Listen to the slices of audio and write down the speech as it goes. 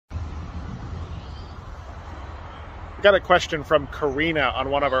got a question from Karina on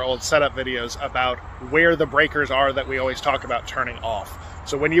one of our old setup videos about where the breakers are that we always talk about turning off.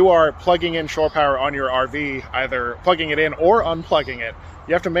 So when you are plugging in shore power on your RV, either plugging it in or unplugging it,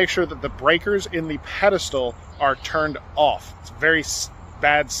 you have to make sure that the breakers in the pedestal are turned off. It's a very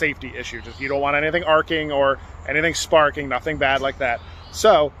bad safety issue. Just you don't want anything arcing or anything sparking, nothing bad like that.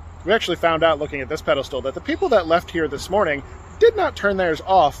 So we actually found out looking at this pedestal that the people that left here this morning did not turn theirs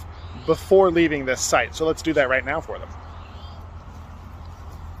off before leaving this site. So let's do that right now for them.